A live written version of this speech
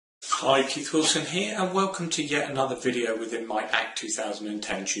Hi, Keith Wilson here, and welcome to yet another video within my ACT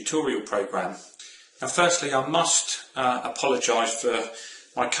 2010 tutorial programme. Now firstly, I must apologise for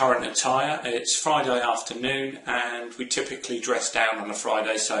my current attire. It's Friday afternoon and we typically dress down on a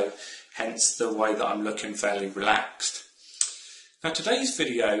Friday, so hence the way that I'm looking fairly relaxed. Now today's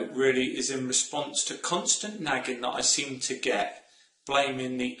video really is in response to constant nagging that I seem to get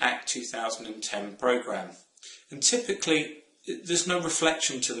blaming the ACT 2010 programme. And typically there's no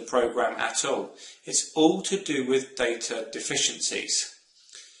reflection to the programme at all. It's all to do with data deficiencies.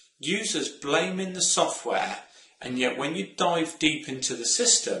 Users blaming the software, and yet when you dive deep into the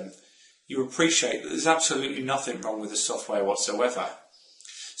system, you appreciate that there's absolutely nothing wrong with the software whatsoever.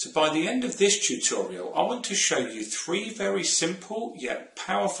 So by the end of this tutorial, I want to show you 3 very simple yet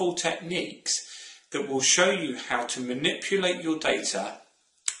powerful techniques that will show you how to manipulate your data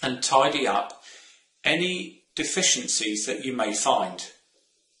and tidy up any deficiencies that you may find.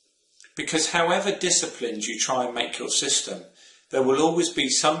 Because however disciplined you try and make your system, there will always be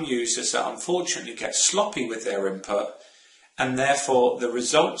some users that unfortunately get sloppy with their input, and therefore the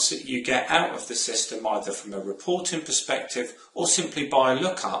results that you get out of the system, either from a reporting perspective or simply by a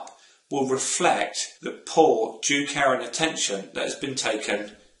lookup, will reflect the poor due care and attention that has been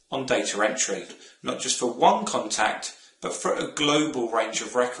taken on data entry, not just for one contact but for a global range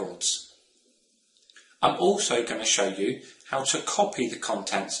of records. I'm also going to show you how to copy the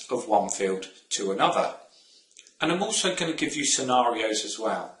contents of one field to another. And I'm also going to give you scenarios as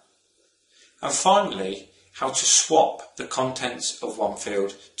well. And finally, how to swap the contents of one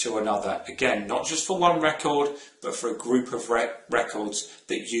field to another. Again, not just for one record, but for a group of records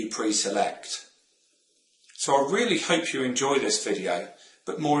that you pre-select. So I really hope you enjoy this video,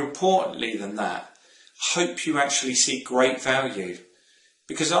 but more importantly than that, I hope you actually see great value.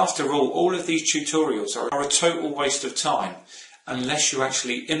 Because after all of these tutorials are a total waste of time unless you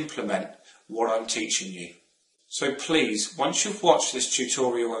actually implement what I'm teaching you. So please, once you've watched this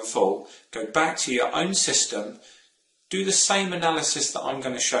tutorial in full, go back to your own system, do the same analysis that I'm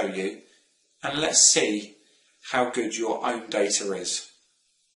going to show you, and let's see how good your own data is.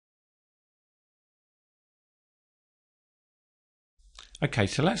 Okay,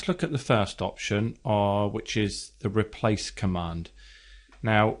 so let's look at the first option, which is the replace command.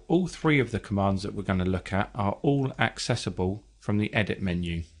 Now, all 3 of the commands that we're going to look at are all accessible from the edit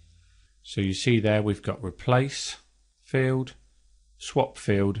menu. So you see there we've got replace field, swap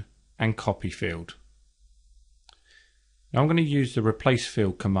field and copy field. Now I'm going to use the replace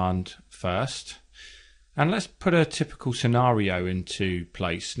field command first, and let's put a typical scenario into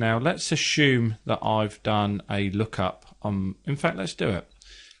place. Now let's assume that I've done a lookup. In fact, let's do it.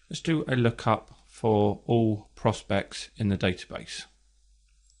 Let's do a lookup for all prospects in the database.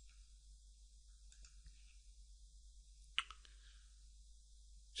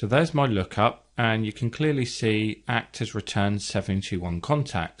 So there's my lookup, and you can clearly see ACT has returned 71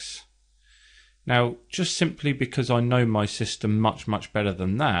 contacts. Now, just simply because I know my system much better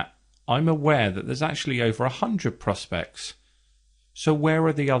than that, I'm aware that there's actually over 100 prospects. So where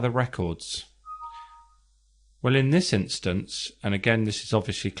are the other records? Well, in this instance, and again this is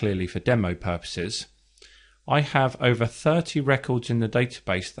obviously clearly for demo purposes, I have over 30 records in the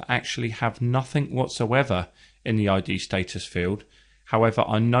database that actually have nothing whatsoever in the ID status field. However,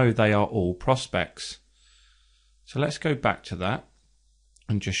 I know they are all prospects. So let's go back to that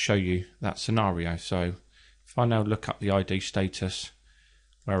and just show you that scenario. So if I now look up the ID status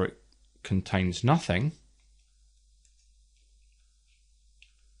where it contains nothing,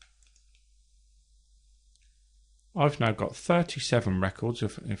 I've now got 37 records.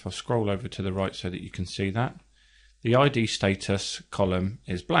 If I scroll over to the right so that you can see that, the ID status column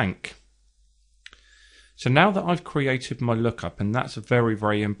is blank. So now that I've created my lookup, and that's a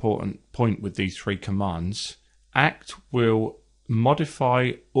very important point with these 3 commands, ACT will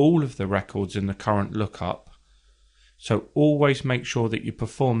modify all of the records in the current lookup. So always make sure that you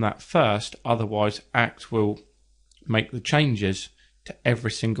perform that first, otherwise ACT will make the changes to every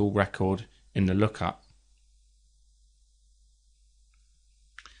single record in the lookup.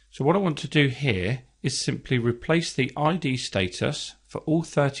 So what I want to do here is simply replace the ID status for all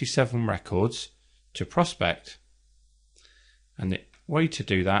 37 records to prospect, and the way to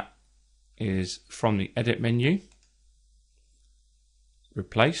do that is from the edit menu,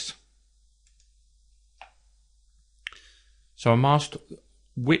 replace. So I'm asked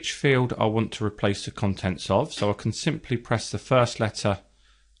which field I want to replace the contents of, so I can simply press the first letter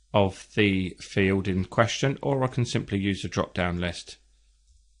of the field in question, or I can simply use a drop down list.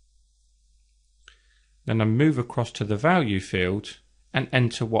 Then I move across to the value field and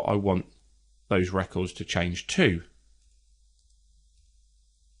enter what I want those records to change to.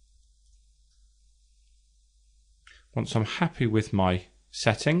 Once I'm happy with my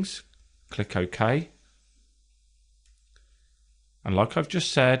settings, click OK. And like I've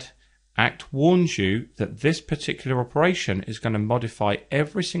just said, ACT warns you that this particular operation is going to modify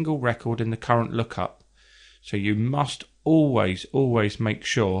every single record in the current lookup. So you must always make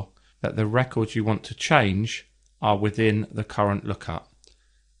sure that the records you want to change are within the current lookup.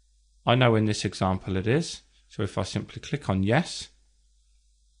 I know in this example it is. So if I simply click on yes,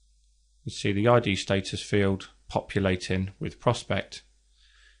 you see the ID status field populating with prospect.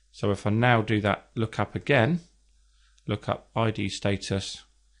 So if I now do that lookup again, look up ID status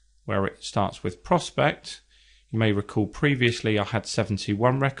where it starts with prospect, you may recall previously I had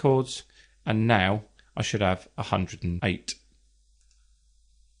 71 records and now I should have 108.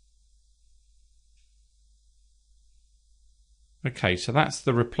 Okay, so that's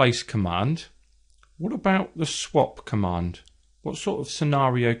the replace command. What about the swap command? What sort of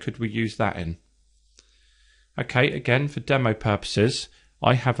scenario could we use that in? Okay, again, for demo purposes,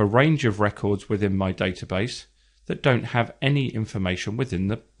 I have a range of records within my database that don't have any information within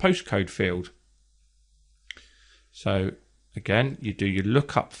the postcode field. So again, you do your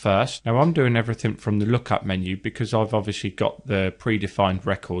lookup first. Now I'm doing everything from the lookup menu because I've obviously got the predefined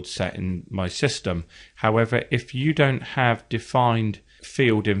records set in my system. However, if you don't have defined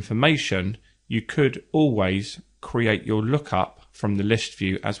field information, you could always create your lookup from the list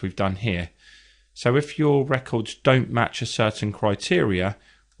view as we've done here. So if your records don't match a certain criteria,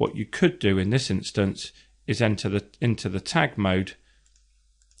 what you could do in this instance is enter into the tag mode,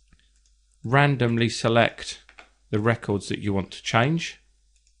 randomly select the records that you want to change,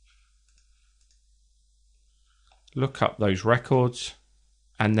 look up those records,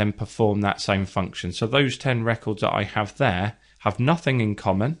 and then perform that same function. So those 10 records that I have there have nothing in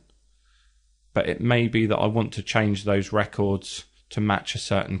common, but it may be that I want to change those records to match a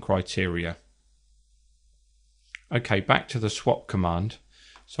certain criteria. Okay, back to the swap command.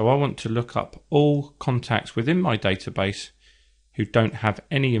 So I want to look up all contacts within my database who don't have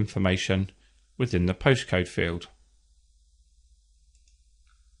any information within the postcode field.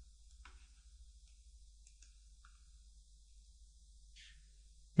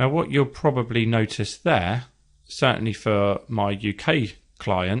 Now what you'll probably notice there, certainly for my UK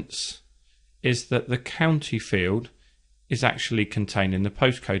clients, is that the county field is actually containing the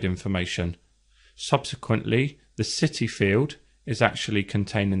postcode information. Subsequently, the city field is actually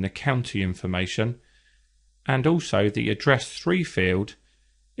containing the county information, and also the address 3 field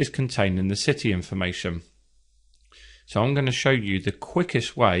is containing the city information. So I'm going to show you the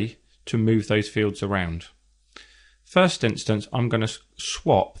quickest way to move those fields around. First instance, I'm going to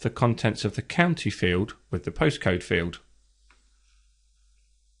swap the contents of the county field with the postcode field.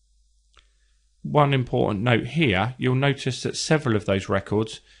 One important note here, you'll notice that several of those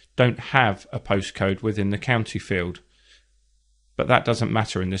records don't have a postcode within the county field. But that doesn't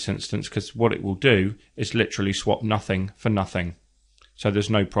matter in this instance because what it will do is literally swap nothing for nothing. So there's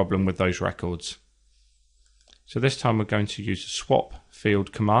no problem with those records. So this time we're going to use the swap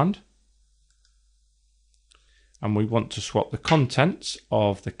field command. And we want to swap the contents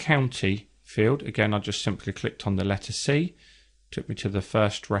of the county field. Again, I just simply clicked on the letter C. Took me to the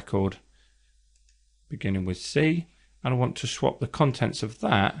first record beginning with C. And I want to swap the contents of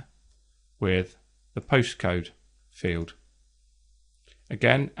that with the postcode field.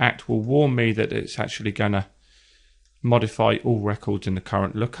 Again, ACT will warn me that it's actually going to modify all records in the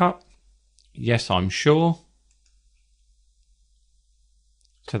current lookup. Yes, I'm sure.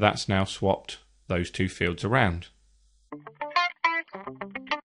 So that's now swapped those two fields around.